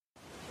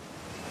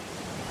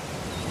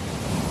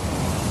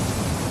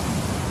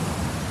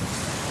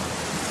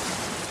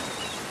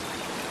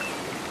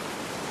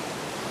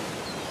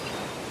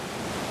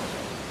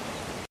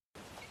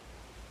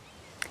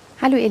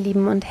Hallo ihr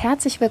Lieben und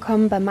herzlich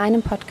willkommen bei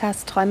meinem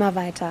Podcast Träumer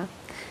weiter.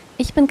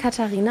 Ich bin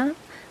Katharina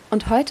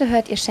und heute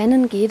hört ihr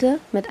Shannon Gede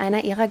mit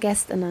einer ihrer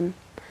GästInnen.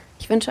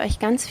 Ich wünsche euch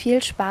ganz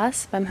viel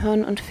Spaß beim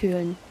Hören und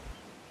Fühlen.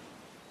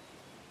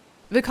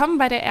 Willkommen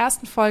bei der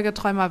ersten Folge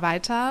Träumer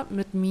weiter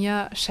mit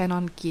mir,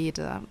 Shannon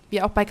Gede.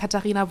 Wie auch bei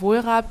Katharina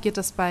Wohlrab geht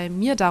es bei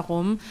mir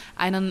darum,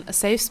 einen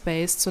Safe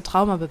Space zur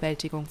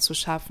Traumabewältigung zu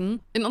schaffen.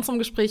 In unserem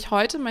Gespräch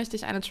heute möchte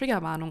ich eine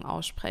Triggerwarnung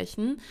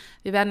aussprechen.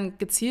 Wir werden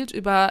gezielt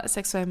über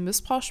sexuellen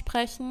Missbrauch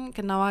sprechen,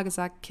 genauer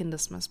gesagt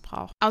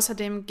Kindesmissbrauch.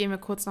 Außerdem gehen wir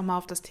kurz nochmal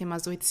auf das Thema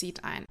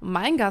Suizid ein.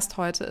 Mein Gast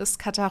heute ist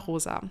Katha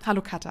Rosa.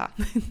 Hallo Katha.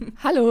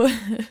 Hallo,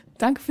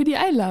 danke für die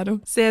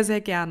Einladung. Sehr, sehr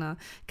gerne.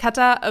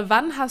 Katha,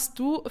 wann hast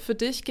du für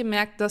dich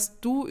gemerkt, dass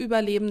du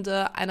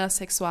Überlebende einer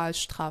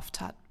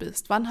Sexualstraftat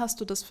bist? Wann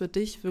hast du das für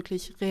dich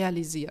wirklich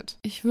realisiert?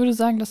 Ich würde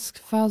sagen, das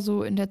war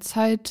so in der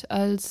Zeit,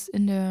 als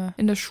in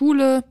der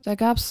Schule, da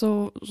gab es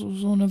so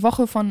eine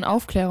Woche von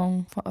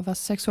Aufklärung,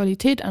 was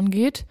Sexualität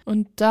angeht.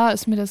 Und da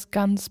ist mir das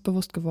ganz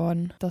bewusst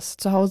geworden, dass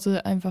zu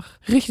Hause einfach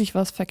richtig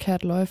was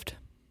verkehrt läuft.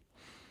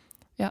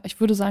 Ja,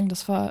 ich würde sagen,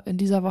 das war in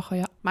dieser Woche,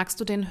 ja. Magst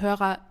du den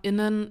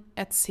HörerInnen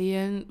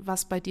erzählen,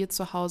 was bei dir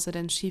zu Hause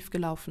denn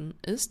schiefgelaufen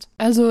ist?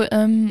 Also,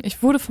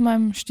 ich wurde von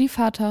meinem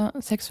Stiefvater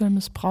sexuell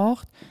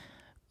missbraucht.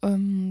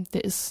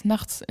 Der ist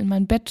nachts in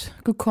mein Bett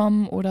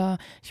gekommen oder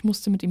ich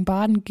musste mit ihm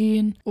baden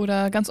gehen.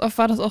 Oder ganz oft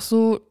war das auch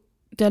so,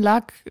 der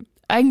lag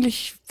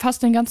eigentlich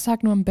fast den ganzen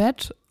Tag nur im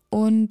Bett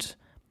und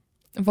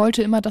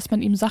wollte immer, dass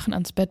man ihm Sachen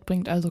ans Bett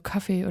bringt, also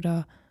Kaffee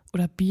oder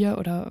Bier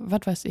oder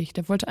was weiß ich.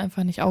 Der wollte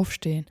einfach nicht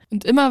aufstehen.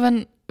 Und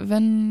immer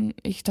wenn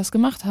ich das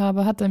gemacht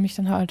habe, hat er mich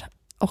dann halt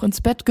auch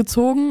ins Bett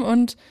gezogen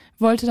und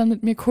wollte dann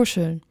mit mir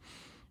kuscheln.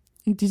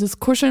 Und dieses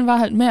Kuscheln war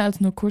halt mehr als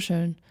nur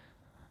Kuscheln.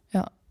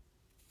 Ja,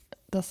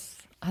 das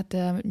hat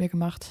er mit mir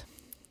gemacht.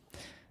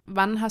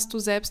 Wann hast du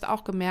selbst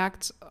auch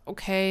gemerkt,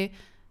 okay,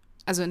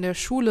 also in der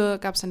Schule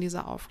gab es dann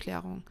diese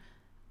Aufklärung.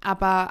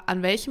 Aber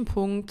an welchem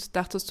Punkt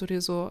dachtest du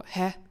dir so,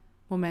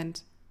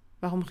 Moment,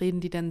 warum reden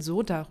die denn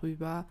so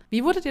darüber?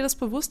 Wie wurde dir das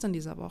bewusst in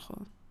dieser Woche?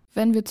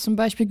 Wenn wir zum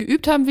Beispiel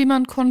geübt haben, wie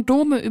man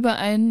Kondome über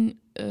einen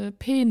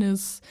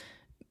Penis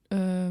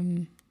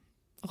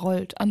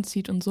rollt,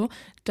 anzieht und so,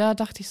 da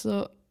dachte ich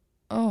so,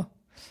 oh,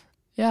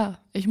 ja,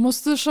 ich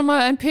musste schon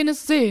mal einen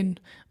Penis sehen.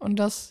 Und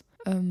das,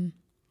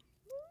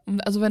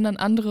 also wenn dann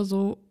andere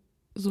so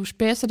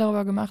Späße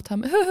darüber gemacht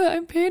haben,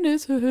 ein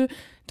Penis,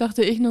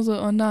 dachte ich nur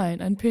so, oh nein,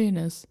 ein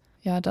Penis.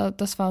 Ja,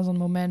 das war so ein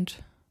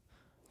Moment,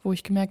 wo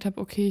ich gemerkt habe,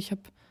 okay, ich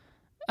habe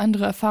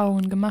andere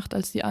Erfahrungen gemacht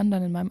als die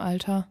anderen in meinem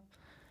Alter.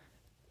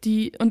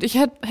 Und ich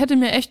hätte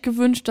mir echt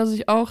gewünscht, dass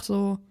ich auch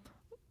so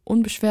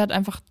unbeschwert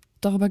einfach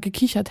darüber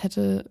gekichert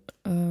hätte,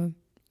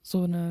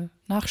 so eine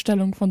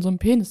Nachstellung von so einem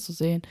Penis zu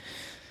sehen.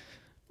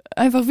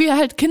 Einfach wie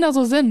halt Kinder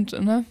so sind,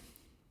 ne?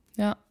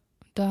 Ja,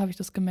 da habe ich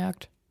das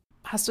gemerkt.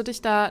 Hast du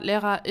dich da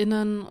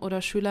LehrerInnen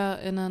oder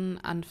SchülerInnen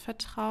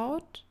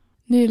anvertraut?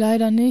 Nee,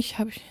 leider nicht.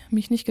 Habe ich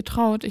mich nicht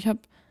getraut.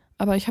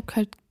 Aber ich habe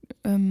halt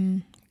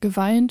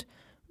geweint.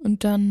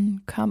 Und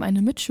dann kam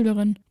eine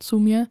Mitschülerin zu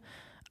mir,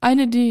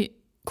 eine, die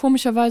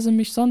komischerweise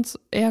mich sonst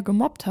eher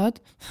gemobbt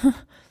hat,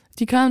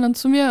 die kam dann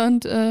zu mir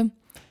und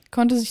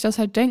konnte sich das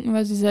halt denken,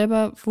 weil sie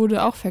selber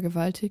wurde auch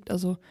vergewaltigt.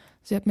 Also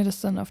sie hat mir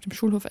das dann auf dem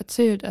Schulhof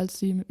erzählt, als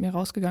sie mit mir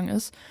rausgegangen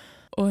ist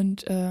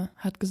und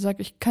hat gesagt,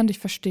 ich kann dich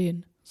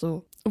verstehen.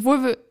 So.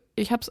 Obwohl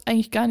ich habe es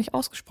eigentlich gar nicht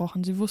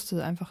ausgesprochen. Sie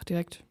wusste einfach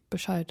direkt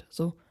Bescheid.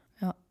 So,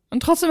 ja.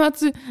 Und trotzdem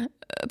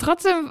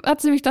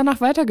hat sie mich danach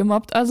weiter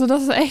gemobbt. Also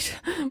das ist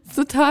echt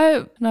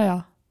total,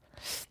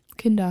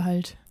 Kinder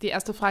halt. Die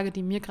erste Frage,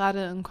 die mir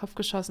gerade in den Kopf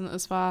geschossen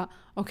ist, war,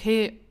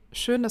 okay,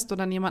 schön, dass du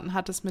dann jemanden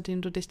hattest, mit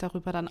dem du dich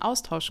darüber dann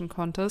austauschen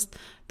konntest.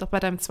 Doch bei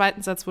deinem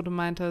zweiten Satz, wo du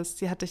meintest,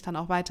 sie hat dich dann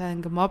auch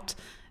weiterhin gemobbt,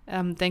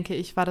 denke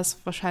ich, war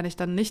das wahrscheinlich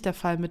dann nicht der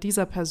Fall mit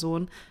dieser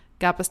Person.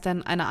 Gab es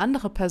denn eine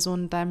andere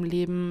Person in deinem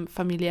Leben,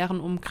 familiären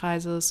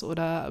Umkreises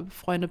oder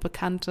Freunde,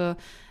 Bekannte,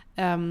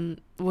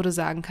 wo du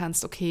sagen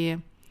kannst, okay,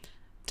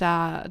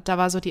 da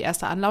war so die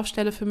erste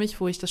Anlaufstelle für mich,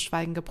 wo ich das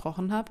Schweigen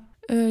gebrochen habe?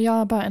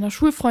 Ja, bei einer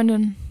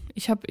Schulfreundin.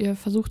 Ich habe ihr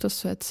versucht, das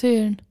zu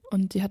erzählen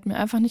und die hat mir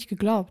einfach nicht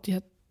geglaubt. Die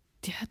hat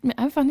mir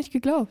einfach nicht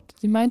geglaubt.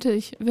 Sie meinte,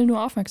 ich will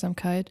nur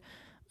Aufmerksamkeit.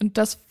 Und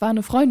das war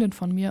eine Freundin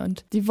von mir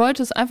und die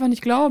wollte es einfach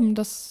nicht glauben,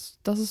 dass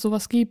es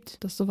sowas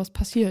gibt, dass sowas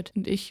passiert.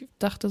 Und ich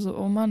dachte so,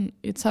 oh Mann,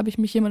 jetzt habe ich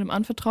mich jemandem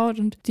anvertraut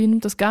und die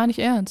nimmt das gar nicht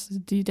ernst.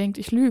 Die denkt,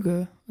 ich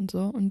lüge und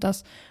so. Und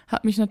das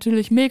hat mich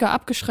natürlich mega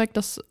abgeschreckt,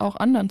 das auch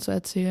anderen zu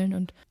erzählen.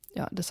 Und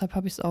ja, deshalb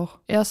habe ich es auch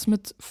erst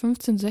mit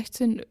 15,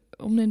 16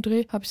 um den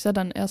Dreh, habe ich es ja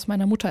dann erst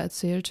meiner Mutter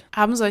erzählt.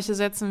 Haben solche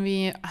Sätze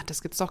wie,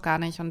 das gibt's doch gar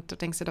nicht und du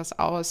denkst dir das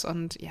aus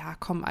und ja,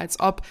 komm, als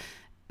ob,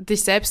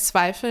 dich selbst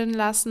zweifeln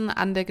lassen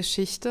an der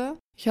Geschichte?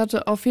 Ich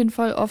hatte auf jeden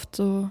Fall oft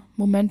so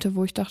Momente,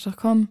 wo ich dachte,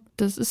 komm,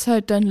 das ist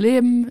halt dein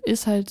Leben,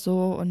 ist halt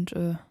so und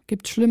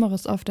gibt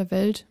Schlimmeres auf der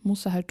Welt,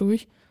 musst du halt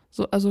durch.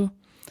 So, also,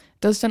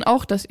 ich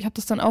habe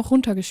das dann auch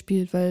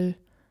runtergespielt, weil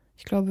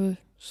ich glaube,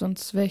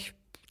 sonst wäre ich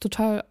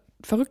total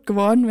verrückt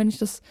geworden, wenn ich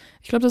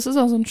glaube, das ist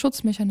auch so ein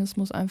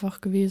Schutzmechanismus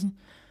einfach gewesen,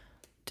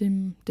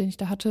 den ich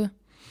da hatte.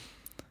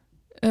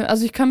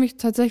 Also ich kann mich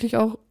tatsächlich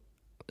auch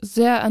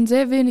an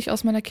sehr wenig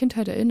aus meiner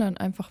Kindheit erinnern,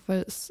 einfach,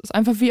 weil es ist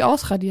einfach wie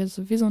ausradiert,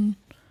 so wie so ein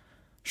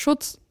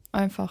Schutz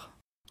einfach.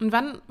 Und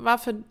wann war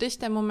für dich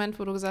der Moment,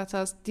 wo du gesagt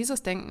hast,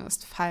 dieses Denken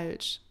ist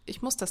falsch?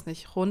 Ich muss das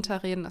nicht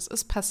runterreden, es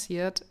ist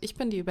passiert, ich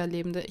bin die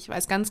Überlebende, ich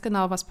weiß ganz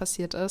genau, was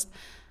passiert ist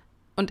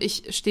und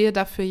ich stehe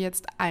dafür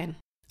jetzt ein.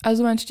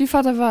 Also mein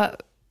Stiefvater war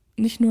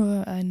nicht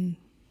nur ein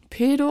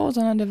Pädo,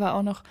 sondern der war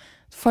auch noch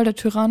voll der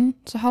Tyrann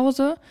zu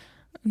Hause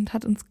und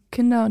hat uns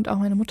Kinder und auch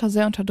meine Mutter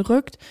sehr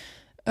unterdrückt.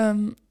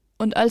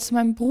 Und als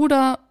mein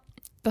Bruder,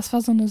 das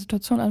war so eine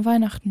Situation an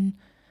Weihnachten,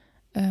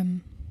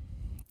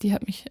 die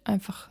hat mich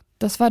einfach,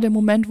 das war der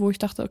Moment, wo ich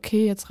dachte,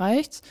 okay, jetzt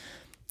reicht's.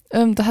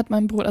 Da hat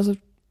mein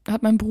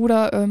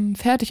Bruder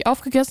fertig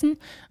aufgegessen,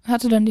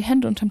 hatte dann die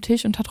Hände unterm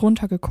Tisch und hat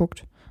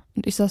runtergeguckt.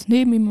 Und ich saß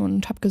neben ihm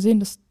und habe gesehen,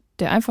 dass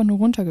der einfach nur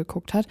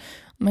runtergeguckt hat.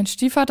 Und mein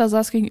Stiefvater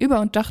saß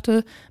gegenüber und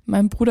dachte,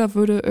 mein Bruder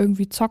würde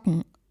irgendwie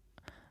zocken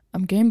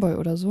am Gameboy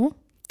oder so.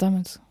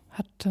 Damals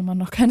hatte man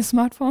noch keine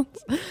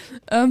Smartphones.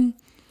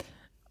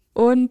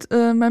 Und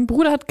mein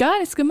Bruder hat gar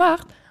nichts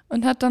gemacht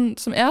und hat dann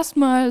zum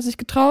ersten Mal sich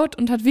getraut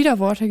und hat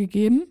Widerworte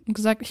gegeben und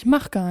gesagt, ich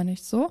mach gar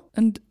nichts so.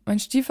 Und mein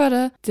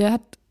Stiefvater, der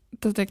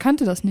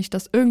kannte das nicht,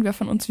 dass irgendwer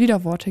von uns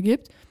Widerworte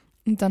gibt.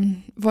 Und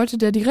dann wollte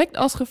der direkt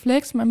aus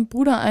Reflex meinem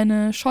Bruder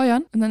eine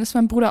scheuern. Und dann ist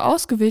mein Bruder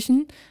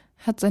ausgewichen,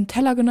 hat seinen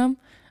Teller genommen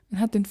und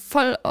hat den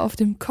voll auf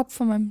dem Kopf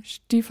von meinem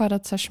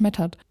Stiefvater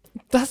zerschmettert.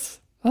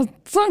 Das war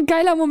so ein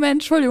geiler Moment,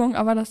 Entschuldigung,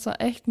 aber das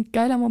war echt ein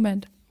geiler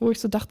Moment, wo ich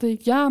so dachte,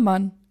 ja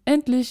Mann,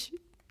 endlich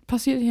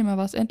passiert hier mal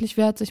was, endlich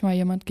wehrt sich mal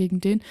jemand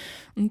gegen den.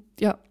 Und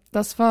ja,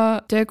 das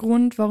war der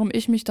Grund, warum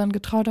ich mich dann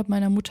getraut habe,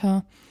 meiner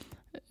Mutter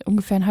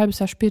ungefähr ein halbes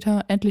Jahr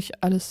später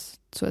endlich alles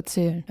zu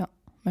erzählen. Ja,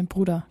 mein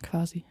Bruder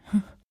quasi.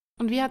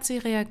 Und wie hat sie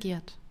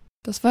reagiert?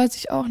 Das weiß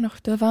ich auch noch.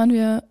 Da waren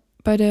wir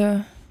bei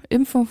der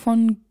Impfung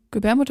von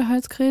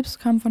Gebärmutterhalskrebs,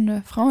 kam von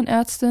der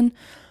Frauenärztin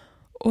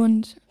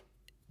und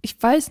ich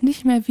weiß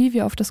nicht mehr, wie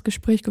wir auf das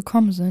Gespräch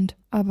gekommen sind,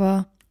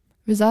 aber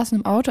wir saßen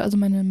im Auto, also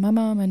meine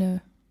Mama,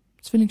 meine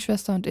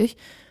Zwillingsschwester und ich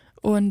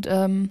und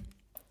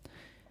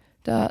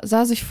da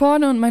saß ich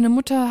vorne und meine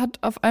Mutter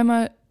hat auf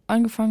einmal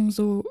angefangen,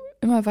 so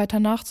immer weiter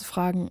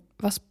nachzufragen,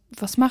 was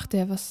macht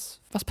der,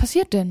 was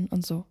passiert denn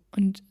und so.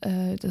 Und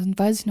dann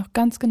weiß ich noch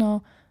ganz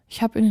genau,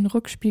 ich habe in den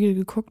Rückspiegel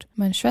geguckt,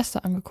 meine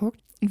Schwester angeguckt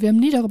und wir haben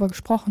nie darüber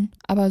gesprochen,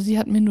 aber sie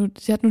hat nur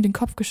den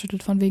Kopf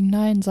geschüttelt von wegen,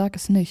 nein, sag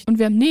es nicht. Und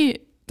wir haben nie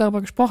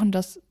darüber gesprochen,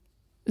 dass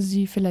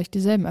sie vielleicht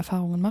dieselben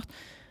Erfahrungen macht.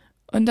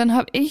 Und dann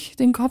habe ich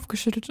den Kopf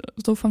geschüttelt,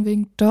 so von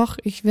wegen, doch,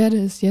 ich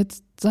werde es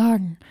jetzt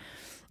sagen.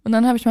 Und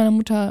dann habe ich meiner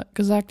Mutter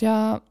gesagt,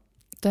 ja,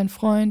 dein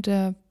Freund,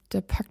 der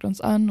packt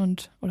uns an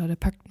oder der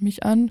packt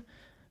mich an,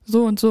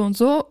 so und so und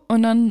so.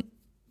 Und dann,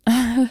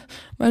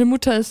 meine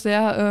Mutter ist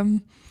sehr,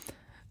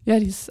 die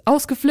ist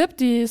ausgeflippt,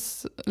 die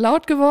ist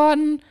laut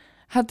geworden,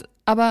 hat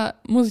aber,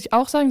 muss ich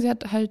auch sagen, sie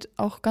hat halt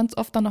auch ganz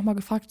oft dann nochmal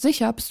gefragt,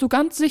 sicher, bist du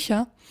ganz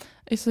sicher?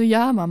 Ich so,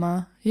 ja,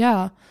 Mama,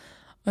 ja.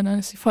 Und dann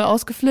ist sie voll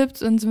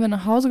ausgeflippt und sind wir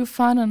nach Hause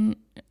gefahren,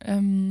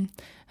 dann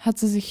hat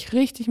sie sich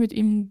richtig mit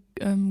ihm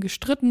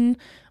gestritten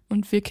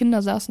und wir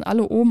Kinder saßen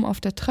alle oben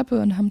auf der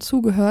Treppe und haben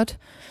zugehört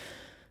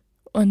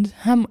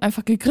und haben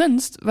einfach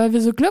gegrinst, weil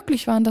wir so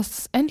glücklich waren, dass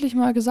es endlich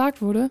mal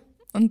gesagt wurde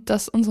und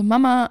dass unsere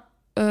Mama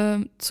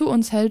zu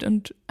uns hält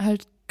und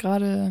halt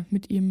gerade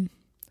mit ihm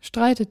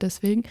streitet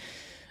deswegen.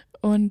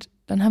 Und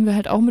dann haben wir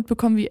halt auch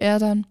mitbekommen, wie er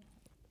dann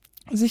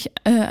sich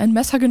ein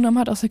Messer genommen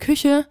hat aus der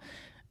Küche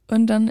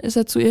und dann ist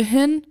er zu ihr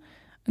hin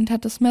und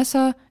hat das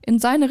Messer in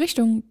seine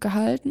Richtung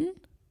gehalten,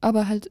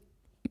 aber halt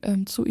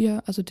zu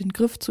ihr, also den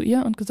Griff zu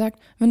ihr und gesagt,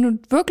 wenn du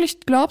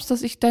wirklich glaubst,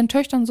 dass ich deinen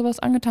Töchtern sowas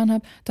angetan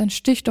habe, dann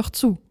stich doch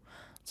zu.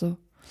 So,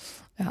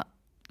 ja.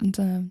 Und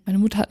meine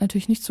Mutter hat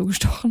natürlich nicht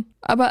zugestochen.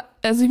 Aber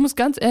also ich muss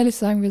ganz ehrlich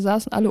sagen, wir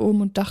saßen alle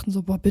oben und dachten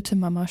so, boah, bitte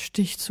Mama,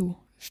 stich zu.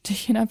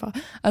 Stich ihn einfach.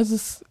 Also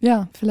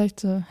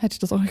vielleicht hätte ich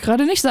das auch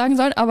gerade nicht sagen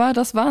sollen, aber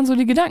das waren so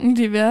die Gedanken,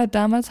 die wir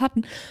damals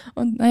hatten.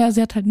 Und naja,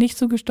 sie hat halt nicht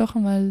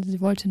zugestochen, weil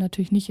sie wollte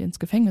natürlich nicht ins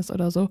Gefängnis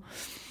oder so.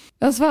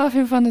 Das war auf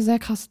jeden Fall eine sehr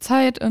krasse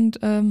Zeit und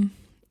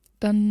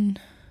dann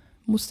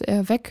musste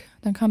er weg,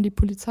 dann kam die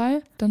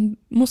Polizei, dann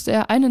musste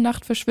er eine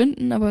Nacht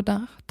verschwinden, aber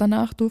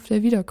danach durfte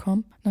er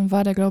wiederkommen. Dann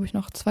war der, glaube ich,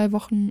 noch 2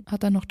 Wochen,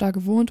 hat er noch da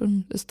gewohnt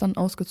und ist dann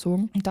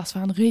ausgezogen. Und das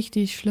waren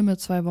richtig schlimme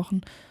 2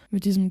 Wochen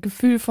mit diesem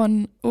Gefühl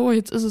von, oh,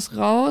 jetzt ist es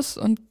raus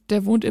und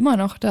der wohnt immer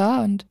noch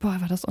da und boah,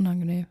 war das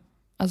unangenehm.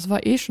 Also es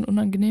war eh schon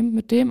unangenehm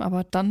mit dem,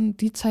 aber dann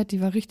die Zeit,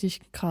 die war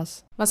richtig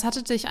krass. Was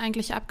hatte dich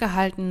eigentlich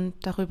abgehalten,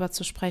 darüber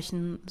zu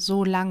sprechen,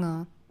 so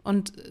lange?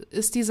 Und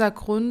ist dieser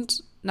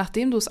Grund,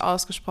 nachdem du es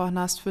ausgesprochen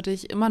hast, für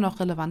dich immer noch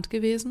relevant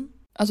gewesen?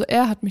 Also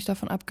er hat mich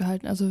davon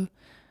abgehalten. Also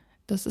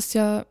das ist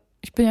ja,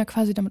 ich bin ja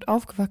quasi damit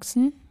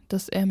aufgewachsen,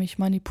 dass er mich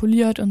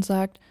manipuliert und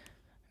sagt,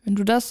 wenn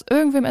du das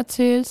irgendwem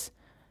erzählst,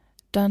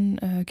 dann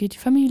geht die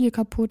Familie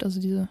kaputt. Also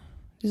diese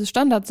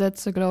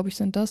Standardsätze, glaube ich,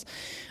 sind das.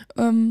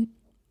 Und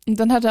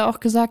dann hat er auch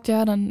gesagt,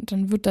 ja,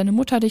 dann wird deine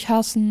Mutter dich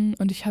hassen.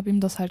 Und ich habe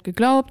ihm das halt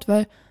geglaubt,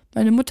 weil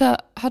meine Mutter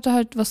hatte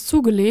halt was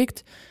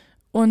zugelegt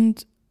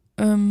und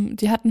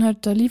die hatten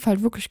halt, da lief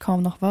halt wirklich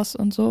kaum noch was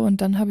und so.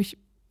 Und dann habe ich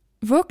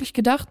wirklich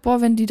gedacht, boah,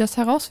 wenn die das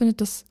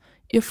herausfindet, dass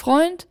ihr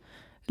Freund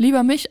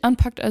lieber mich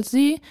anpackt als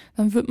sie,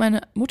 dann wird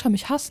meine Mutter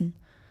mich hassen.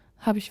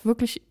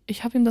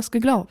 Ich habe ihm das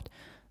geglaubt.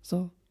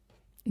 So.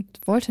 Und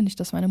wollte nicht,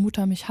 dass meine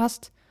Mutter mich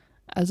hasst.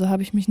 Also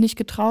habe ich mich nicht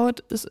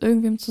getraut, es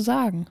irgendwem zu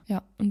sagen.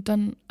 Ja, und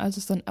dann, als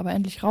es dann aber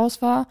endlich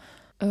raus war,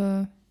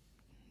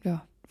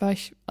 war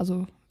ich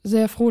also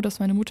sehr froh, dass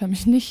meine Mutter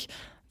mich nicht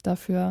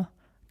dafür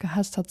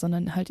gehasst hat,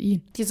 sondern halt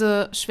ihn.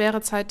 Diese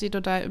schwere Zeit, die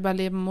du da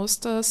überleben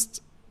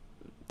musstest,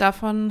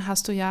 davon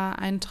hast du ja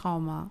ein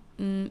Trauma.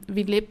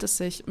 Wie lebt es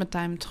sich mit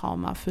deinem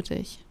Trauma für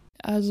dich?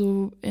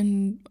 Also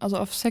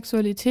auf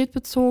Sexualität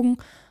bezogen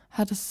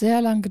hat es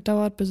sehr lang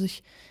gedauert, bis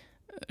ich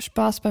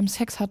Spaß beim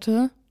Sex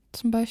hatte,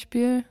 zum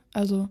Beispiel.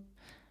 Also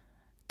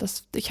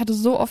ich hatte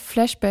so oft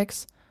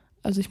Flashbacks,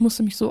 also ich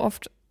musste mich so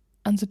oft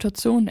an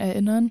Situationen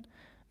erinnern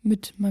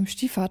mit meinem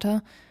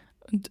Stiefvater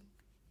und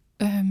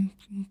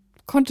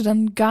konnte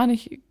dann gar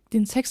nicht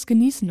den Sex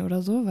genießen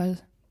oder so, weil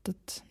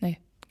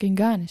ging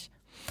gar nicht.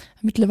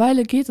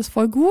 Mittlerweile geht es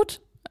voll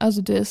gut,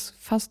 also der ist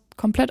fast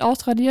komplett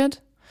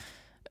ausradiert.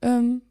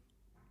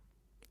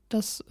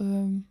 Das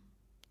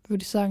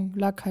würde ich sagen,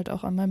 lag halt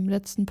auch an meinem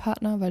letzten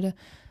Partner, weil der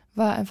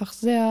war einfach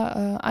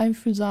sehr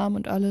einfühlsam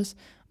und alles.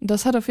 Und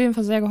das hat auf jeden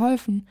Fall sehr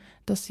geholfen,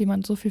 dass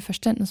jemand so viel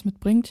Verständnis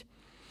mitbringt.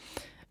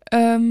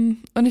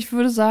 Und ich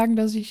würde sagen,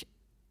 dass ich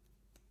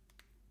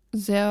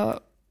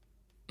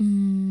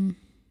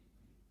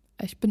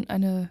ich bin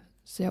eine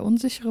sehr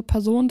unsichere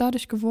Person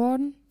dadurch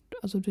geworden,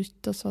 also durch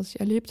das, was ich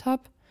erlebt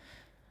habe,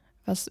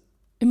 was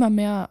immer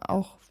mehr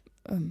auch,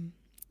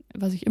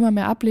 was ich immer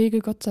mehr ablege,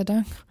 Gott sei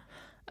Dank.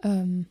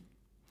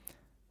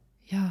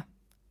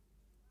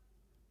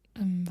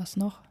 Was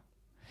noch?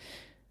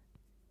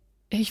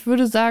 Ich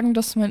würde sagen,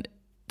 dass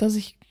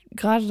ich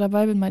gerade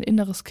dabei bin, mein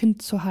inneres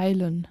Kind zu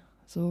heilen.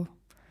 So,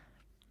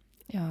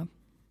 ja.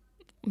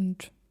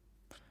 Und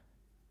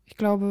ich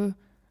glaube,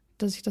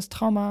 dass ich das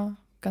Trauma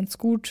ganz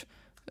gut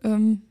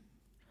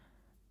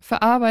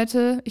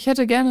verarbeite. Ich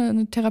hätte gerne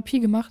eine Therapie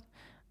gemacht,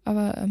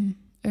 aber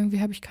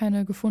irgendwie habe ich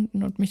keine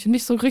gefunden und mich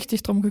nicht so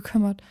richtig drum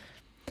gekümmert.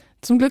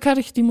 Zum Glück hatte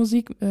ich die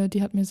Musik,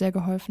 die hat mir sehr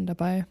geholfen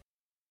dabei.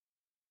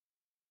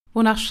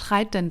 Wonach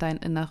schreit denn dein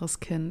inneres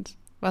Kind?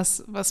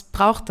 Was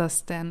braucht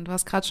das denn? Du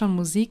hast gerade schon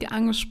Musik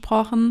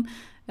angesprochen.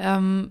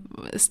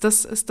 Ist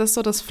das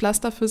so das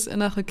Pflaster fürs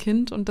innere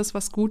Kind und das,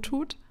 was gut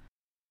tut?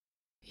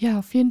 Ja,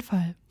 auf jeden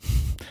Fall.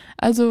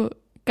 Also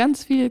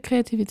ganz viel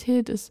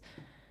Kreativität ist,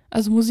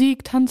 also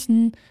Musik,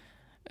 Tanzen,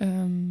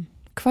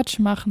 Quatsch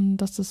machen,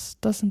 das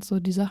sind so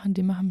die Sachen,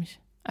 die machen mich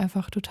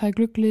einfach total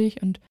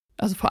glücklich und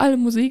also vor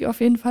allem Musik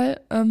auf jeden Fall.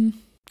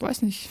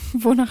 Weiß nicht,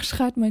 wonach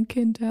schreit mein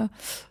Kind, ja.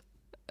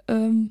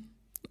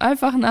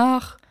 Einfach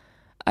nach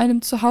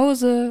einem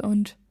Zuhause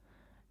und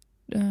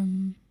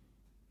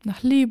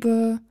nach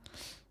Liebe.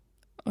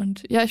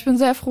 Und ja, ich bin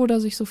sehr froh,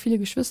 dass ich so viele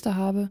Geschwister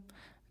habe,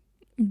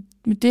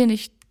 mit denen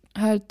ich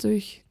halt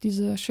durch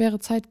diese schwere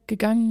Zeit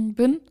gegangen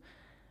bin,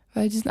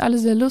 weil die sind alle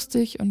sehr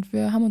lustig und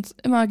wir haben uns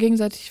immer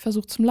gegenseitig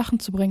versucht zum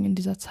Lachen zu bringen in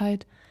dieser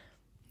Zeit.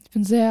 Ich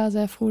bin sehr,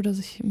 sehr froh, dass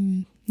ich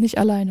nicht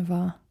alleine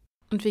war.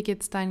 Und wie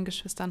geht's deinen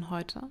Geschwistern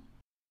heute?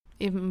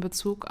 Eben in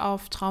Bezug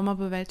auf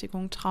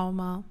Traumabewältigung,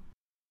 Trauma.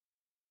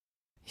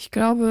 Ich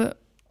glaube,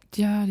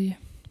 ja, die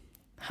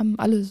haben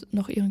alle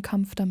noch ihren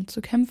Kampf damit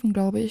zu kämpfen,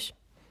 glaube ich.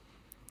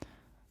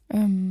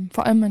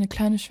 Vor allem meine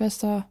kleine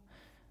Schwester,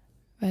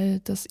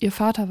 weil das ihr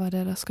Vater war,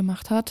 der das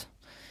gemacht hat.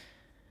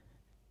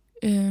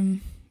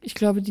 Ich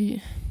glaube,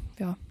 die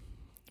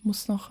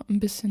braucht noch ein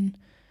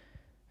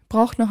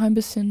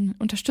bisschen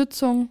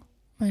Unterstützung.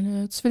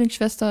 Meine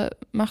Zwillingsschwester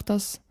macht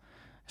das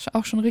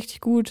auch schon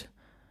richtig gut.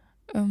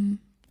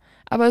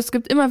 Aber es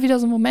gibt immer wieder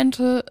so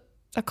Momente,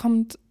 da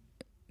kommt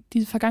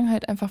diese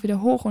Vergangenheit einfach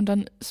wieder hoch und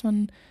dann ist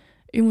man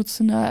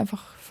emotional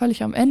einfach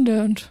völlig am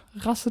Ende und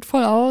rastet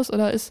voll aus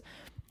oder ist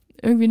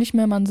irgendwie nicht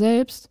mehr man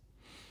selbst.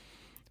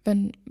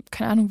 Wenn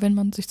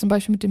man sich zum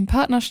Beispiel mit dem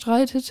Partner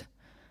streitet,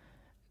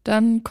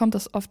 dann kommt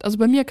das oft, also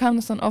bei mir kam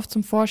das dann oft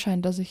zum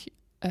Vorschein, dass ich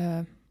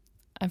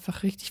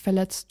einfach richtig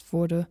verletzt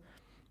wurde.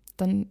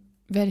 Dann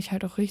werde ich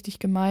halt auch richtig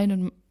gemein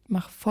und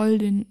hab voll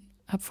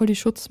die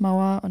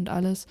Schutzmauer und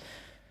alles.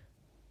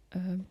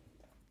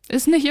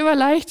 Ist nicht immer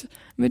leicht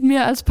mit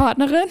mir als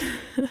Partnerin.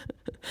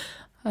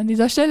 An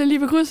dieser Stelle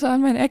liebe Grüße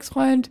an meinen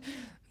Ex-Freund.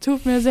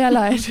 Tut mir sehr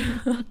leid.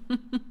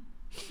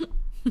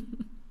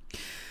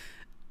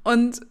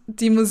 Und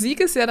die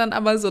Musik ist ja dann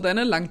aber so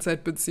deine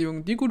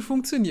Langzeitbeziehung, die gut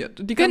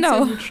funktioniert. Die kannst du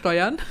ja gut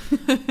steuern.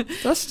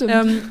 Das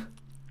stimmt.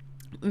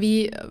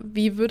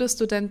 Wie würdest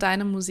du denn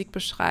deine Musik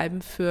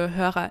beschreiben für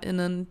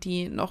HörerInnen,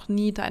 die noch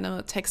nie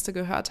deine Texte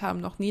gehört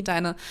haben, noch nie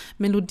deine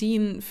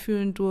Melodien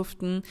fühlen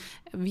durften?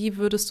 Wie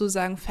würdest du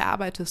sagen,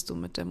 verarbeitest du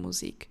mit der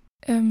Musik?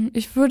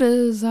 Ich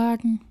würde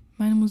sagen,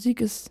 meine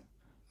Musik ist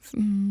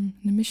eine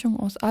Mischung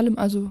aus allem.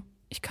 Also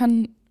ich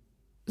kann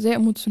sehr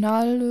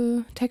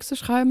emotionale Texte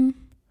schreiben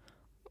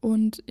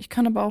und ich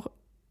kann aber auch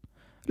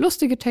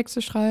lustige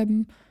Texte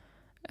schreiben.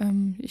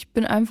 Ich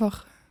bin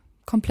einfach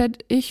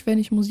komplett ich, wenn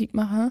ich Musik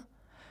mache.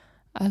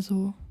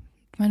 Also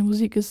meine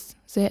Musik ist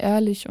sehr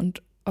ehrlich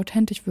und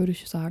authentisch, würde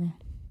ich sagen.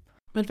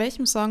 Mit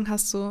welchem Song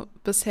hast du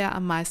bisher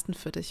am meisten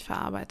für dich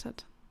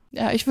verarbeitet?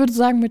 Ja, ich würde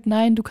sagen mit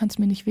Nein, du kannst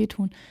mir nicht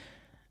wehtun.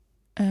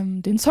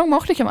 Den Song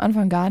mochte ich am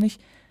Anfang gar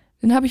nicht.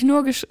 Den habe ich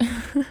nur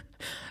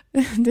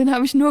den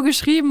habe ich nur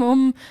geschrieben,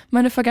 um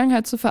meine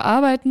Vergangenheit zu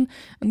verarbeiten.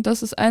 Und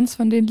das ist eins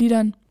von den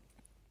Liedern,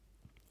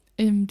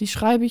 die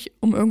schreibe ich,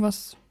 um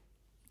irgendwas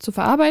zu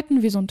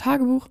verarbeiten, wie so ein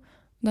Tagebuch.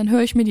 Und dann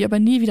höre ich mir die aber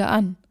nie wieder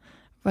an,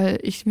 weil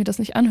ich mir das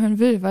nicht anhören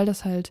will, weil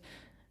das halt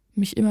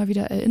mich immer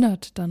wieder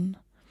erinnert dann.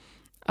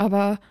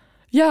 Aber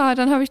ja,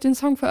 dann habe ich den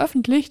Song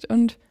veröffentlicht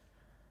und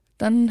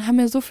dann haben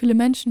mir so viele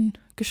Menschen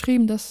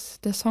geschrieben, dass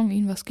der Song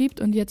ihnen was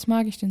gibt und jetzt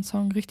mag ich den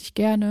Song richtig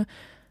gerne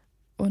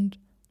und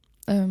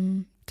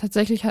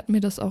tatsächlich hat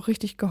mir das auch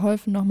richtig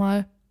geholfen,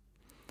 nochmal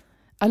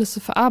alles zu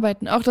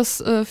verarbeiten. Auch,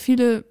 dass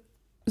viele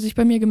sich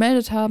bei mir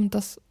gemeldet haben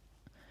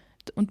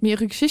und mir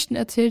ihre Geschichten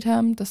erzählt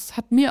haben, das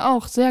hat mir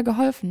auch sehr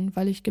geholfen,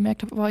 weil ich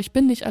gemerkt habe, ich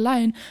bin nicht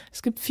allein.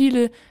 Es gibt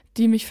viele,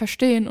 die mich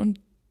verstehen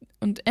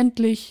und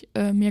endlich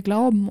mir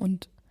glauben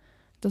und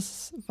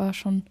das war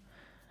schon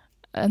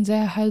ein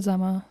sehr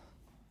heilsamer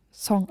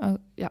Song. Also,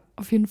 ja,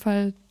 auf jeden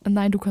Fall,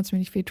 nein, du kannst mir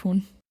nicht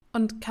wehtun.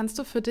 Und kannst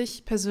du für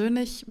dich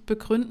persönlich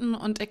begründen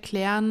und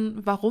erklären,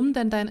 warum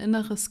denn dein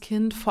inneres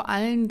Kind vor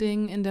allen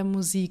Dingen in der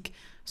Musik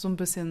so ein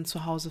bisschen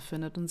zu Hause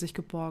findet und sich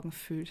geborgen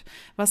fühlt?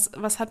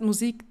 Was hat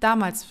Musik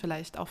damals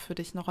vielleicht auch für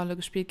dich eine Rolle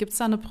gespielt? Gibt es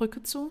da eine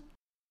Brücke zu?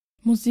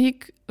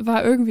 Musik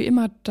war irgendwie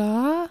immer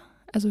da.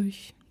 Also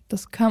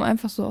das kam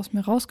einfach so aus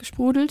mir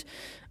rausgesprudelt.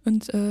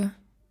 Und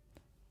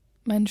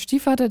mein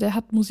Stiefvater, der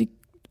hat Musik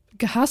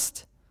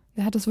gehasst.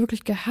 Der hat es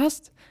wirklich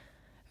gehasst.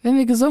 Wenn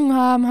wir gesungen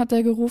haben, hat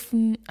er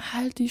gerufen,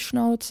 halt die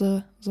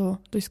Schnauze, so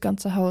durchs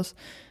ganze Haus.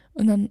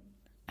 Und dann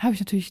habe ich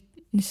natürlich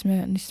nichts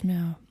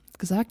mehr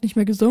gesagt, nicht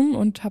mehr gesungen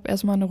und habe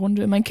erstmal eine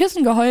Runde in mein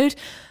Kissen geheult.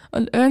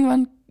 Und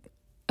irgendwann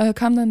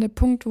kam dann der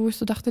Punkt, wo ich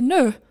so dachte,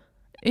 nö,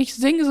 ich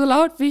singe so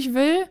laut, wie ich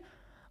will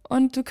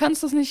und du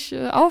kannst das nicht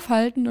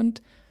aufhalten.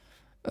 Und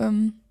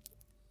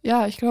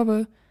ja, ich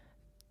glaube,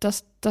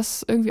 dass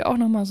das irgendwie auch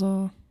nochmal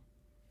so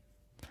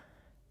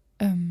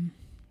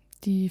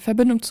die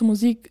Verbindung zur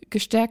Musik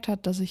gestärkt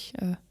hat, dass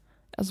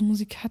also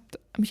Musik hat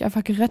mich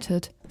einfach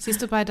gerettet.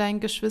 Siehst du bei deinen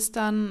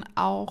Geschwistern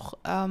auch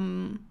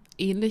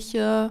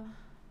ähnliche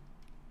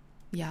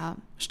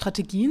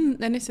Strategien,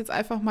 nenne ich es jetzt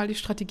einfach mal, die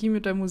Strategie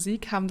mit der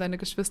Musik? Haben deine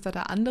Geschwister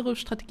da andere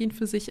Strategien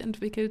für sich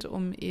entwickelt,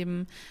 um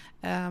eben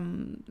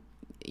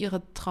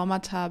ihre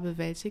Traumata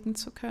bewältigen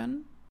zu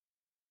können?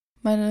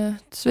 Meine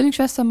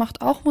Zwillingsschwester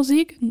macht auch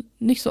Musik,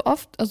 nicht so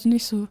oft, also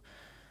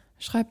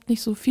schreibt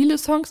nicht so viele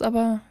Songs,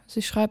 aber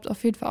sie schreibt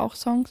auf jeden Fall auch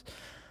Songs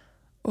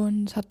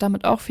und hat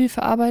damit auch viel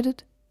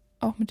verarbeitet,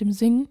 auch mit dem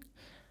Singen.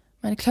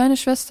 Meine kleine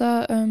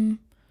Schwester,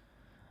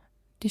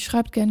 die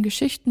schreibt gern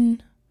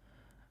Geschichten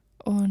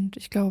und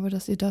ich glaube,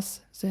 dass ihr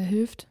das sehr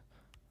hilft.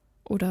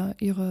 Oder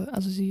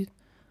sie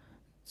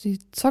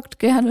zockt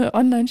gerne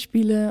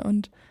Online-Spiele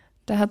und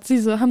da hat sie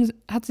so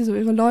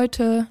ihre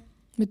Leute,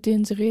 mit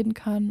denen sie reden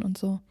kann und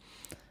so.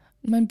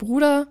 Und mein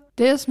Bruder,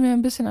 der ist mir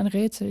ein bisschen ein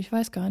Rätsel. Ich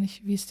weiß gar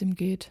nicht, wie es dem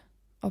geht.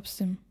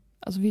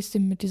 Wie es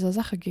dem mit dieser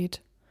Sache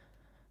geht.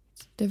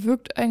 Der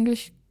wirkt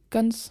eigentlich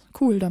ganz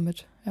cool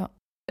damit, ja.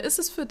 Ist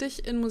es für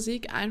dich in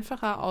Musik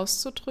einfacher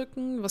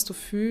auszudrücken, was du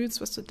fühlst,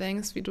 was du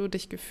denkst, wie du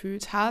dich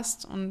gefühlt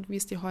hast und wie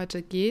es dir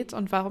heute geht?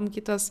 Und warum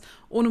geht das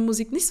ohne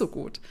Musik nicht so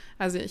gut?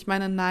 Also ich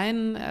meine,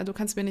 nein, du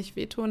kannst mir nicht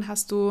wehtun,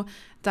 hast du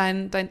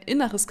dein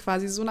Inneres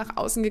quasi so nach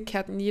außen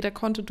gekehrt und jeder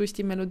konnte durch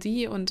die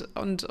Melodie und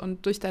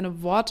durch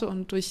deine Worte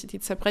und durch die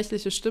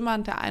zerbrechliche Stimme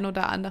an der einen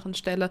oder anderen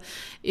Stelle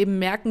eben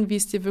merken, wie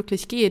es dir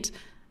wirklich geht.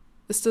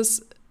 Ist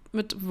das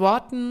mit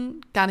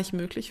Worten gar nicht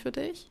möglich für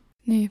dich?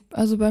 Nee,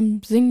 also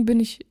beim Singen bin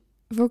ich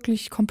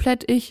wirklich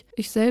komplett ich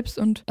selbst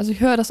und also ich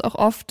höre das auch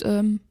oft,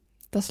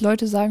 dass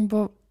Leute sagen,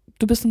 boah,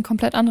 du bist ein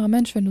komplett anderer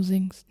Mensch, wenn du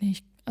singst. Nee,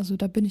 also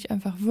da bin ich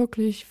einfach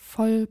wirklich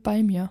voll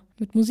bei mir.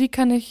 Mit Musik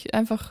kann ich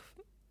einfach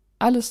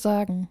alles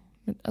sagen,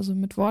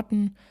 mit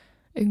Worten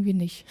irgendwie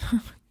nicht.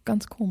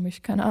 Ganz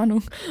komisch, keine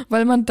Ahnung,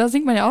 weil da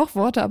singt man ja auch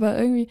Worte, aber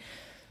irgendwie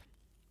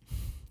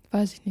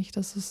weiß ich nicht,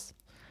 das ist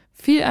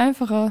viel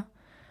einfacher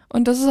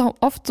und das ist auch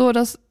oft so,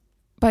 dass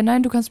bei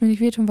Nein, du kannst mir nicht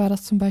wehtun, war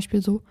das zum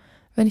Beispiel so,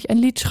 wenn ich ein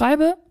Lied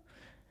schreibe,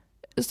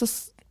 ist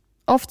das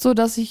oft so,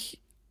 dass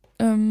ich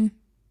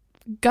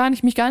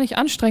mich gar nicht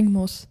anstrengen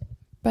muss.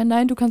 Bei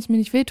Nein, du kannst mir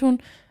nicht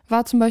wehtun,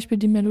 war zum Beispiel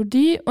die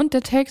Melodie und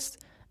der Text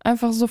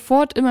einfach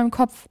sofort in meinem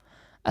Kopf.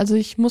 Also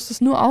ich musste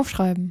es nur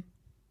aufschreiben.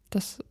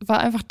 Das war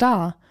einfach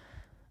da.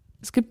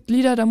 Es gibt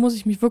Lieder, da muss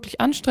ich mich wirklich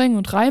anstrengen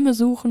und Reime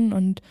suchen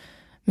und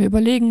mir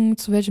überlegen,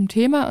 zu welchem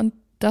Thema. Und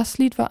das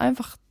Lied war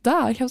einfach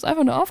da. Ich habe es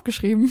einfach nur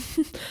aufgeschrieben.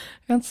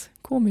 Ganz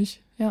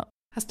komisch, ja.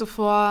 Hast du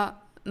vor,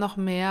 noch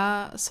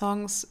mehr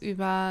Songs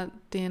über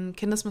den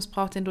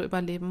Kindesmissbrauch, den du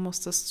überleben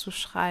musstest, zu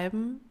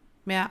schreiben,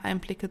 mehr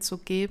Einblicke zu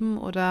geben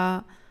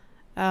oder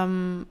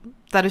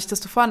dadurch,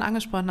 dass du vorhin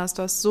angesprochen hast,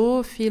 du hast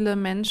so viele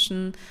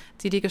Menschen,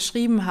 die dir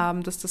geschrieben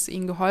haben, dass das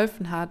ihnen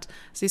geholfen hat.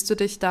 Siehst du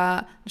dich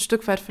da ein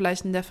Stück weit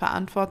vielleicht in der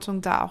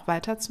Verantwortung, da auch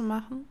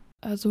weiterzumachen?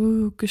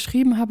 Also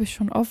geschrieben habe ich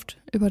schon oft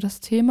über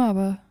das Thema,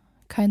 aber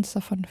keins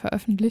davon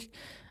veröffentlicht.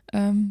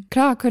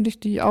 Klar könnte ich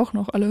die auch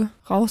noch alle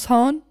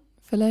raushauen.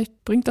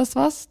 Vielleicht bringt das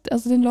was,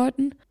 also den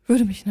Leuten.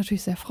 Würde mich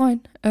natürlich sehr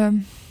freuen.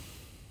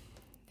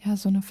 Ja,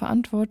 so eine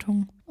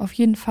Verantwortung. Auf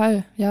jeden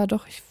Fall. Ja,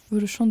 doch, ich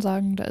würde schon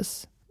sagen, da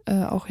ist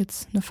auch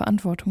jetzt eine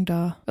Verantwortung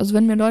da. Also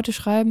wenn mir Leute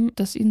schreiben,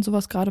 dass ihnen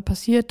sowas gerade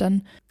passiert,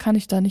 dann kann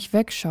ich da nicht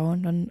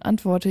wegschauen. Dann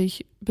antworte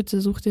ich,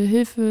 bitte such dir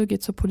Hilfe, geh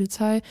zur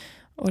Polizei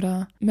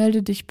oder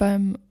melde dich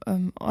beim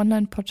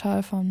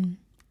Online-Portal von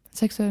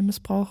sexuellem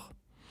Missbrauch.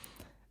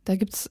 Da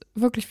gibt es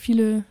wirklich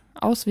viele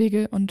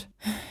Auswege und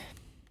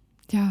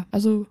ja,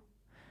 also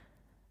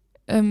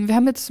wir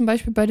haben jetzt zum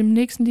Beispiel bei dem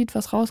nächsten Lied,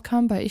 was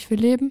rauskam, bei Ich will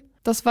leben,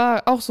 das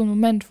war auch so ein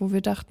Moment, wo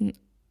wir dachten,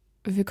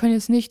 wir können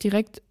jetzt nicht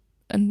direkt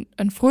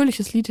ein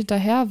fröhliches Lied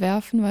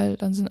hinterherwerfen, weil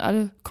dann sind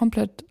alle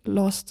komplett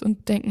lost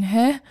und denken,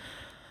 hä,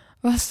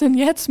 was ist denn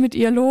jetzt mit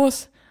ihr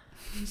los?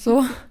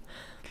 So,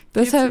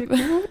 deshalb,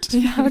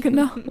 ja,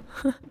 genau.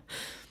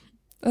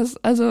 Also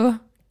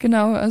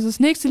das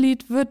nächste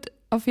Lied wird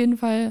auf jeden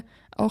Fall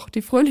auch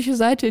die fröhliche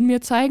Seite in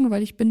mir zeigen,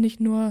 weil ich bin nicht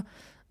nur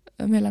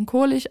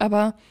melancholisch,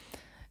 aber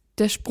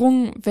der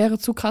Sprung wäre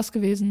zu krass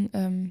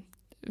gewesen.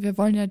 Wir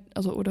wollen ja,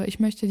 oder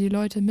ich möchte die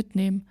Leute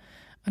mitnehmen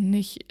und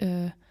nicht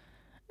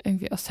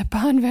irgendwie aus der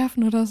Bahn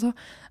werfen oder so.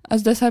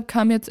 Also deshalb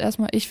kam jetzt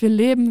erstmal Ich will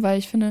leben, weil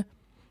ich finde,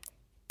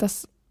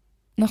 dass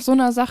nach so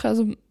einer Sache,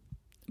 also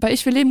bei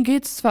Ich will leben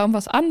geht es zwar um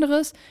was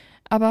anderes,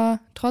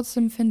 aber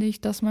trotzdem finde ich,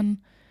 dass man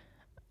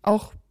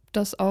auch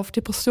das auf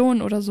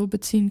Depressionen oder so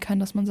beziehen kann,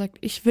 dass man sagt,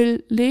 ich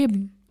will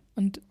leben.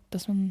 Und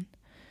dass man,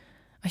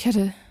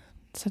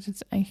 das hat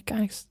jetzt eigentlich gar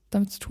nichts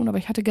damit zu tun, aber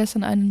ich hatte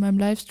gestern einen in meinem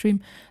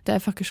Livestream, der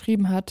einfach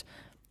geschrieben hat,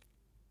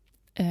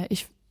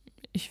 ich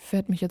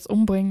werde mich jetzt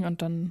umbringen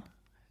und dann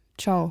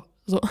ciao.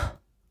 So.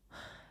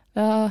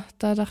 Da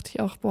dachte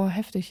ich auch, boah,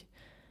 heftig.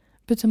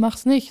 Bitte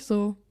mach's nicht.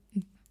 So.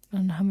 Und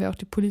dann haben wir auch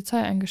die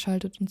Polizei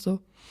eingeschaltet und so.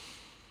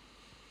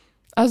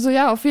 Also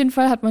ja, auf jeden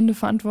Fall hat man eine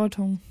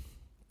Verantwortung.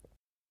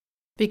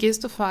 Wie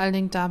gehst du vor allen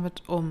Dingen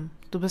damit um?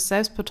 Du bist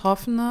selbst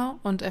Betroffene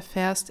und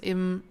erfährst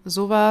eben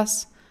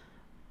sowas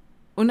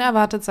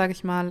unerwartet, sage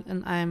ich mal,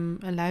 in einem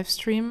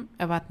Livestream.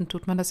 Erwarten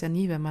tut man das ja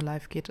nie, wenn man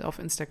live geht auf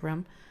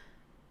Instagram.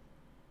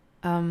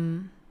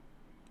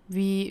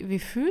 Wie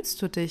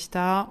fühlst du dich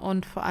da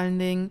und vor allen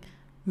Dingen,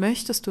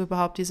 möchtest du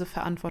überhaupt diese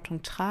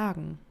Verantwortung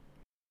tragen?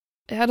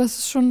 Ja, das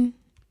ist schon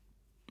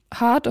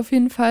hart auf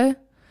jeden Fall.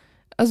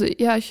 Also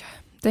ja, ich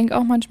denke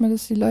auch manchmal,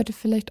 dass die Leute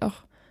vielleicht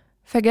auch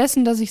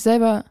vergessen, dass ich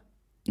selber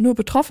nur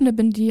Betroffene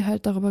bin, die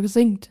halt darüber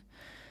singt.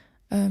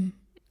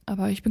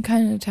 Aber ich bin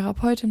keine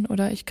Therapeutin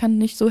oder ich kann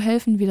nicht so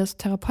helfen, wie das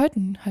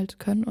Therapeuten halt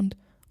können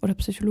oder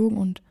Psychologen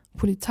und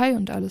Polizei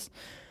und alles.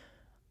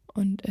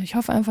 Und ich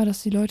hoffe einfach,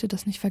 dass die Leute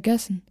das nicht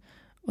vergessen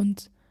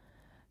und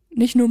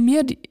nicht nur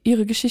mir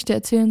ihre Geschichte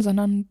erzählen,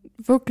 sondern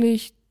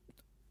wirklich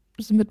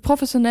mit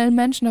professionellen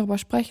Menschen darüber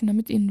sprechen,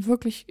 damit ihnen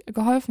wirklich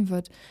geholfen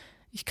wird.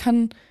 Ich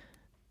kann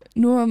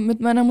nur mit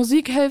meiner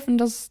Musik helfen,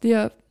 dass es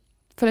dir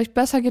vielleicht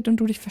besser geht und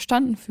du dich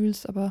verstanden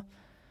fühlst, aber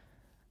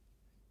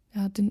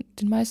ja, den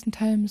meisten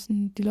Teil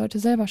müssen die Leute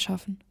selber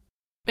schaffen.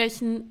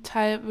 Welchen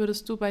Teil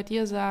würdest du bei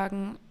dir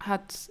sagen,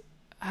 hat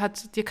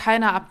dir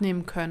keiner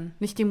abnehmen können?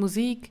 Nicht die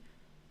Musik,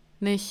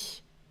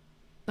 nicht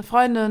eine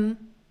Freundin,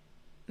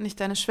 nicht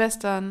deine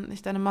Schwestern,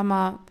 nicht deine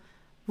Mama.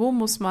 Wo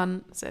muss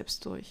man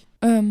selbst durch?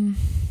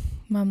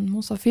 Man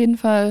muss auf jeden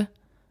Fall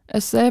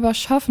es selber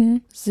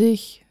schaffen,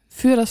 sich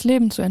für das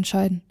Leben zu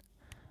entscheiden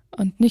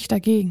und nicht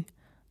dagegen.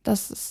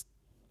 Das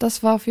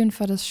war auf jeden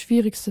Fall das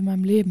Schwierigste in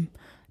meinem Leben,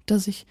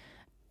 dass ich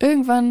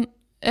irgendwann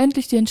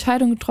endlich die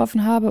Entscheidung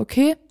getroffen habe,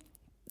 okay,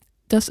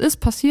 das ist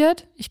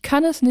passiert, ich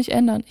kann es nicht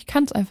ändern, ich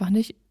kann es einfach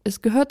nicht,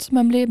 es gehört zu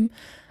meinem Leben,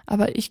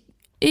 aber ich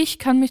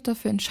kann mich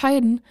dafür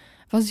entscheiden,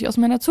 was ich aus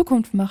meiner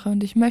Zukunft mache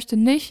und ich möchte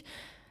nicht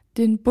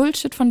den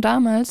Bullshit von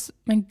damals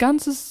mein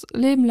ganzes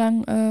Leben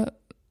lang,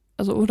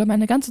 oder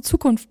meine ganze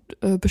Zukunft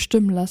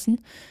bestimmen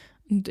lassen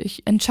und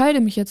ich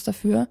entscheide mich jetzt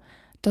dafür,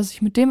 dass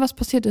ich mit dem, was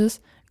passiert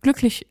ist,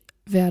 glücklich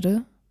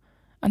werde,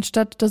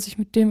 anstatt dass ich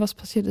mit dem, was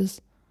passiert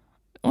ist,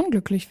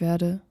 unglücklich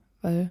werde,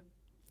 weil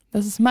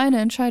das ist meine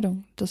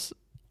Entscheidung.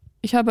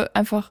 Ich habe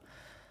einfach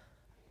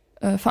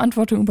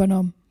Verantwortung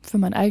übernommen für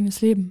mein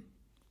eigenes Leben.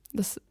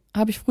 Das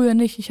habe ich früher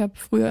nicht. Ich habe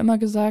früher immer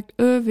gesagt,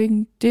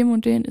 wegen dem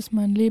und dem ist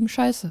mein Leben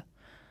scheiße.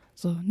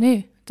 So,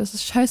 nee, das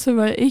ist scheiße,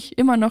 weil ich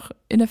immer noch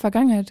in der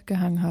Vergangenheit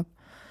gehangen habe.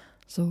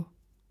 So,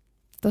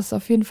 das ist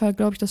auf jeden Fall,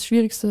 glaube ich, das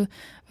Schwierigste,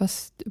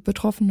 was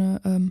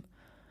Betroffene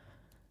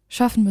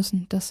schaffen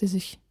müssen, dass sie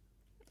sich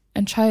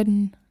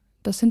entscheiden,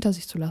 das hinter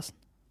sich zu lassen,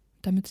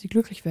 damit sie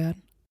glücklich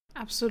werden.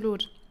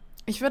 Absolut.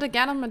 Ich würde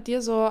gerne mit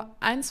dir so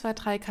 1, 2,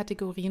 3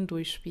 Kategorien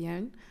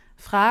durchspielen.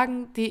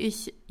 Fragen, die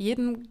ich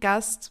jeden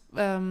Gast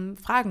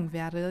fragen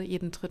werde,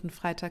 jeden 3.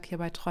 Freitag hier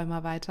bei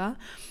Träumer weiter.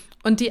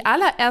 Und die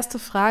allererste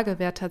Frage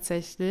wäre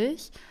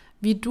tatsächlich,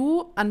 wie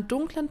du an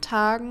dunklen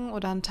Tagen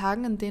oder an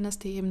Tagen, in denen es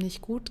dir eben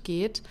nicht gut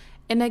geht,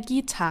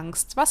 Energie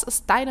tankst. Was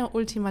ist deine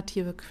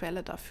ultimative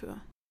Quelle dafür?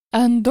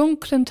 An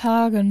dunklen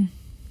Tagen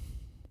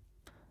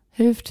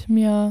hilft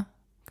mir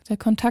der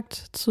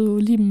Kontakt zu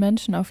lieben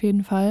Menschen auf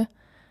jeden Fall,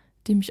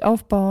 die mich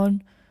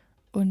aufbauen,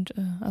 Und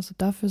also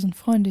dafür sind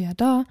Freunde ja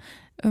da.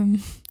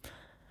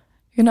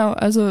 Genau,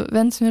 also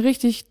wenn es mir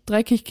richtig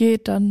dreckig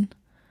geht, dann,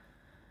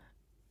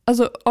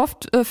 also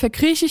oft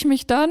verkrieche ich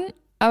mich dann,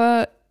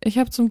 aber ich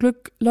habe zum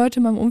Glück Leute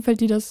in meinem Umfeld,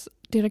 die das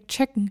direkt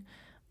checken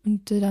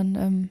und die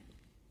dann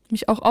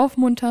mich auch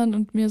aufmuntern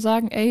und mir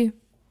sagen, ey,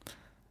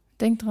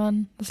 denk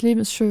dran, das Leben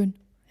ist schön.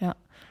 Ja.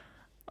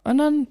 Und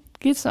dann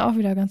geht's dann auch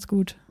wieder ganz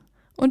gut.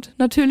 Und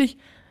natürlich,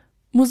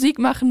 Musik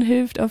machen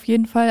hilft auf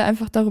jeden Fall,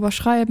 einfach darüber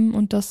schreiben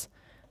und das,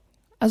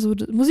 also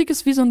Musik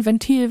ist wie so ein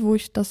Ventil, wo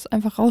ich das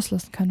einfach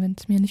rauslassen kann. Wenn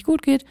es mir nicht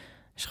gut geht,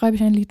 schreibe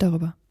ich ein Lied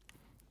darüber.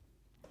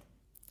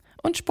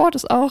 Und Sport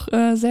ist auch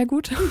sehr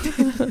gut.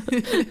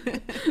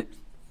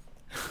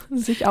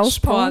 Sich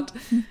ausbauen. Sport.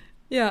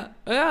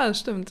 Ja,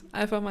 stimmt.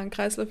 Einfach mal einen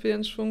Kreislauf wieder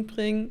in Schwung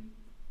bringen.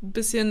 Ein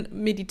bisschen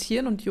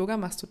meditieren und Yoga,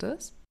 machst du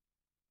das?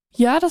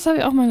 Ja, das habe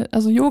ich auch mal,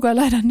 also Yoga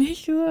leider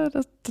nicht.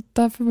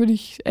 Dafür bin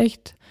ich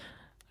echt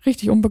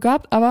richtig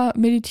unbegabt, aber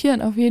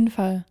meditieren auf jeden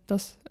Fall.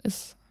 Das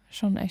ist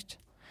schon echt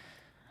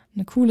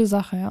eine coole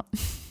Sache, ja.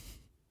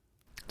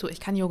 Du, ich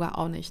kann Yoga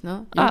auch nicht,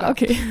 ne? Yoga.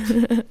 Okay.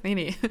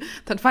 Nee.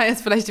 Dann war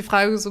jetzt vielleicht die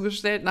Frage so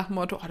gestellt nach dem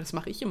Motto, oh, das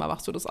mache ich immer,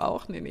 machst du das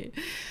auch? Nee.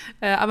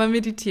 Aber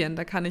meditieren,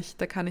 da kann ich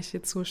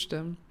dir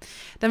zustimmen.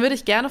 Dann würde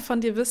ich gerne von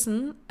dir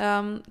wissen,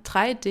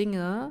 3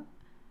 Dinge,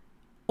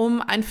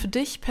 um ein für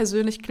dich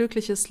persönlich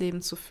glückliches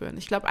Leben zu führen.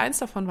 Ich glaube, eins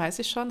davon weiß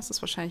ich schon, das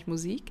ist wahrscheinlich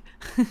Musik.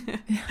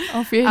 Ja,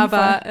 auf jeden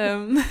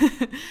Fall.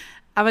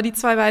 Aber die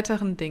 2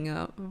 weiteren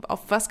Dinge,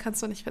 auf was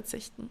kannst du nicht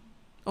verzichten,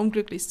 um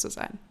glücklich zu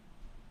sein?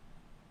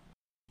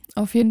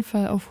 Auf jeden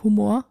Fall auf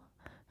Humor.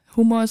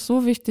 Humor ist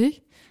so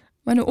wichtig.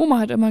 Meine Oma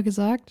hat immer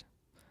gesagt,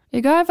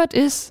 egal was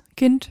ist,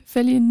 Kind,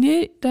 verlier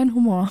nie deinen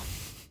Humor.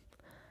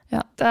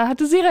 Ja, da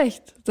hatte sie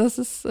recht. Das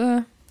ist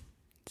sehr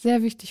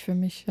wichtig für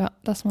mich, ja,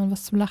 dass man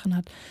was zum Lachen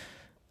hat.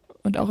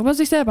 Und auch über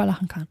sich selber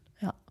lachen kann,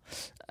 ja.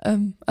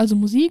 Also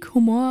Musik,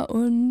 Humor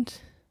und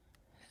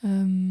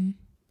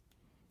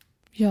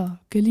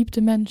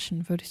geliebte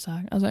Menschen, würde ich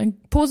sagen. Also ein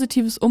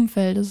positives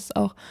Umfeld, das ist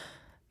auch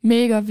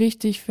mega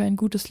wichtig für ein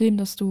gutes Leben,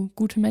 dass du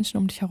gute Menschen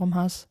um dich herum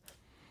hast.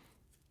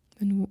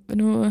 Wenn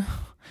du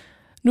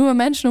nur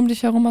Menschen um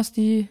dich herum hast,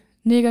 die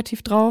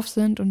negativ drauf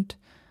sind und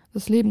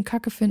das Leben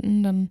kacke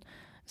finden, dann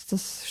ist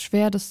das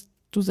schwer, dass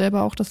du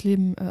selber auch dass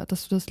du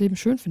das Leben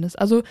schön findest.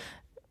 Also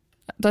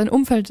dein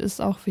Umfeld ist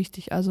auch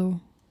wichtig.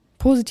 Also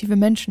positive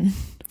Menschen,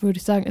 würde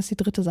ich sagen, ist die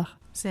 3. Sache.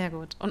 Sehr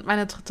gut. Und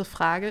meine 3.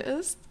 Frage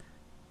ist,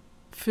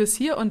 fürs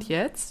Hier und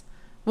Jetzt,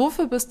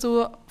 wofür bist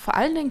du vor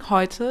allen Dingen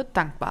heute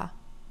dankbar?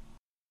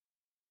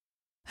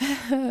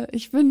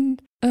 Ich bin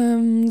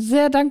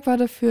sehr dankbar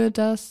dafür,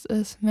 dass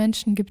es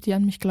Menschen gibt, die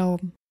an mich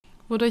glauben.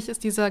 Wodurch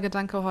ist dieser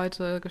Gedanke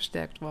heute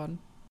gestärkt worden?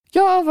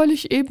 Ja, weil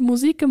ich eben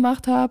Musik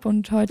gemacht habe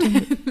und heute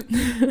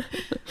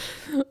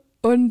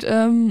und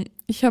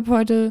ich habe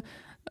heute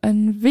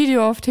ein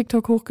Video auf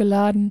TikTok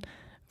hochgeladen,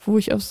 wo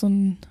ich auf so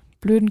einen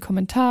blöden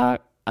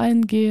Kommentar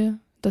eingehe.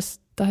 Da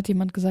hat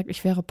jemand gesagt,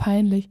 ich wäre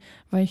peinlich,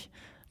 weil ich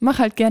mache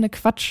halt gerne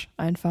Quatsch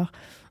einfach.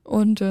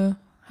 Und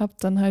habe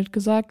dann halt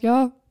gesagt,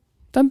 ja,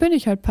 dann bin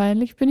ich halt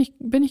peinlich,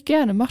 bin ich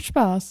gerne, macht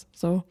Spaß.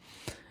 So.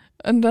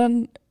 Und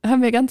dann haben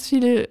mir ganz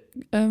viele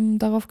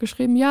darauf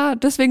geschrieben, ja,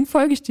 deswegen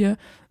folge ich dir,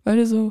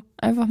 weil du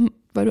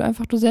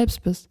einfach du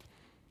selbst bist.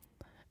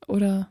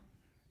 Oder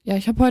ja,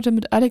 ich habe heute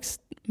mit Alex,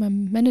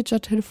 meinem Manager,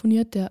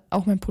 telefoniert, der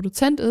auch mein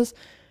Produzent ist.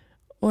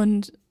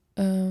 Und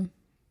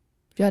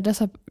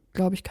deshalb,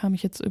 glaube ich, kam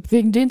ich jetzt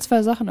wegen den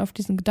 2 Sachen auf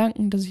diesen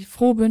Gedanken, dass ich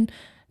froh bin,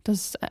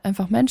 dass es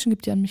einfach Menschen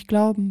gibt, die an mich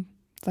glauben,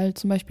 weil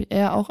zum Beispiel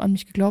er auch an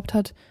mich geglaubt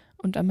hat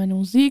und an meine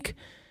Musik,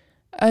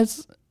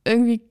 als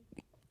irgendwie,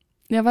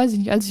 ja, weiß ich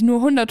nicht, als ich nur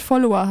 100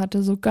 Follower hatte,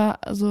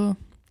 also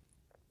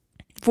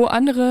wo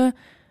andere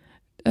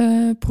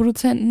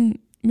Produzenten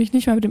mich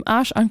nicht mal mit dem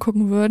Arsch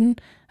angucken würden,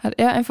 hat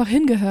er einfach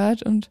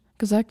hingehört und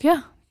gesagt,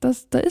 ja, da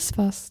ist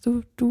was,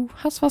 du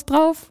hast was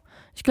drauf,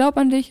 ich glaube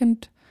an dich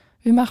und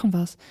wir machen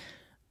was.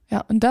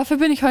 Ja, und dafür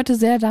bin ich heute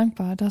sehr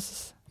dankbar, dass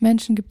es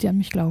Menschen gibt, die an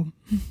mich glauben.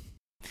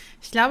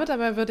 Ich glaube,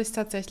 dabei würde ich es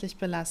tatsächlich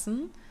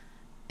belassen.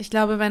 Ich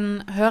glaube,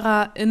 wenn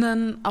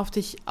HörerInnen auf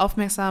dich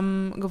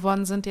aufmerksam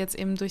geworden sind, jetzt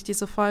eben durch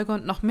diese Folge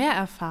und noch mehr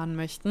erfahren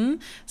möchten,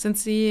 sind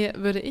sie,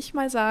 würde ich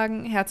mal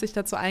sagen, herzlich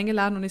dazu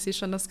eingeladen, und ich sehe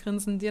schon das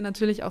Grinsen, dir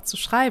natürlich auch zu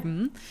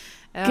schreiben.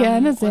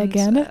 Gerne, sehr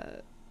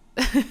gerne.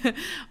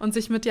 Und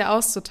sich mit dir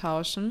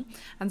auszutauschen.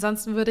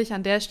 Ansonsten würde ich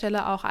an der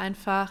Stelle auch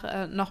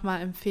einfach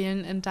nochmal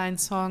empfehlen, in deinen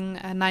Song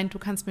Nein, du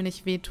kannst mir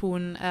nicht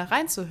wehtun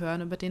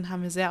reinzuhören. Über den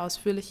haben wir sehr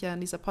ausführlich ja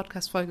in dieser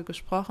Podcast-Folge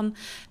gesprochen.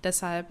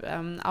 Deshalb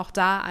auch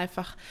da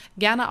einfach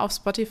gerne auf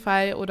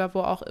Spotify oder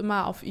wo auch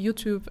immer auf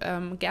YouTube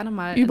gerne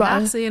mal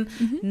überall nachsehen,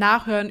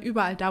 nachhören,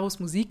 überall da, wo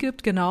es Musik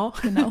gibt, genau.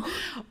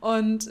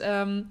 Und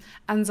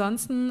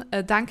ansonsten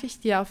danke ich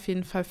dir auf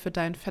jeden Fall für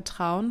dein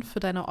Vertrauen, für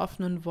deine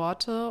offenen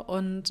Worte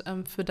und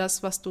für das,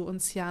 was du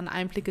uns hier an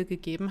Einblicke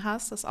gegeben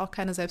hast. Das ist auch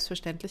keine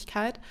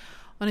Selbstverständlichkeit.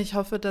 Und ich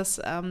hoffe,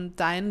 dass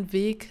dein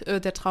Weg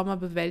der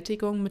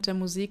Traumabewältigung mit der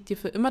Musik dir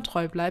für immer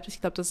treu bleibt. Ich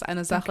glaube, das ist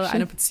eine Sache,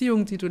 eine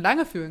Beziehung, die du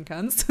lange führen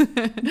kannst.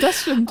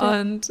 Das stimmt.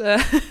 Ja.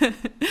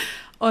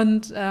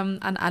 Und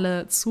an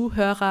alle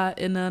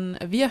ZuhörerInnen,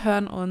 wir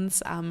hören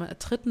uns am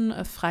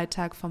 3.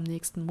 Freitag vom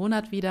nächsten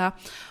Monat wieder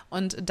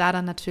und da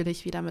dann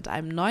natürlich wieder mit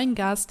einem neuen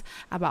Gast,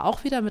 aber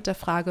auch wieder mit der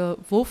Frage,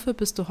 wofür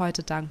bist du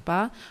heute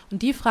dankbar?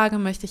 Und die Frage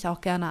möchte ich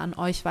auch gerne an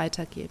euch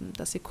weitergeben,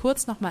 dass ihr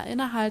kurz nochmal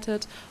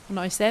innehaltet und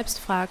euch selbst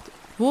fragt,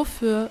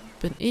 wofür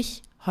bin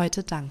ich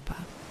heute dankbar?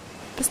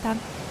 Bis dann!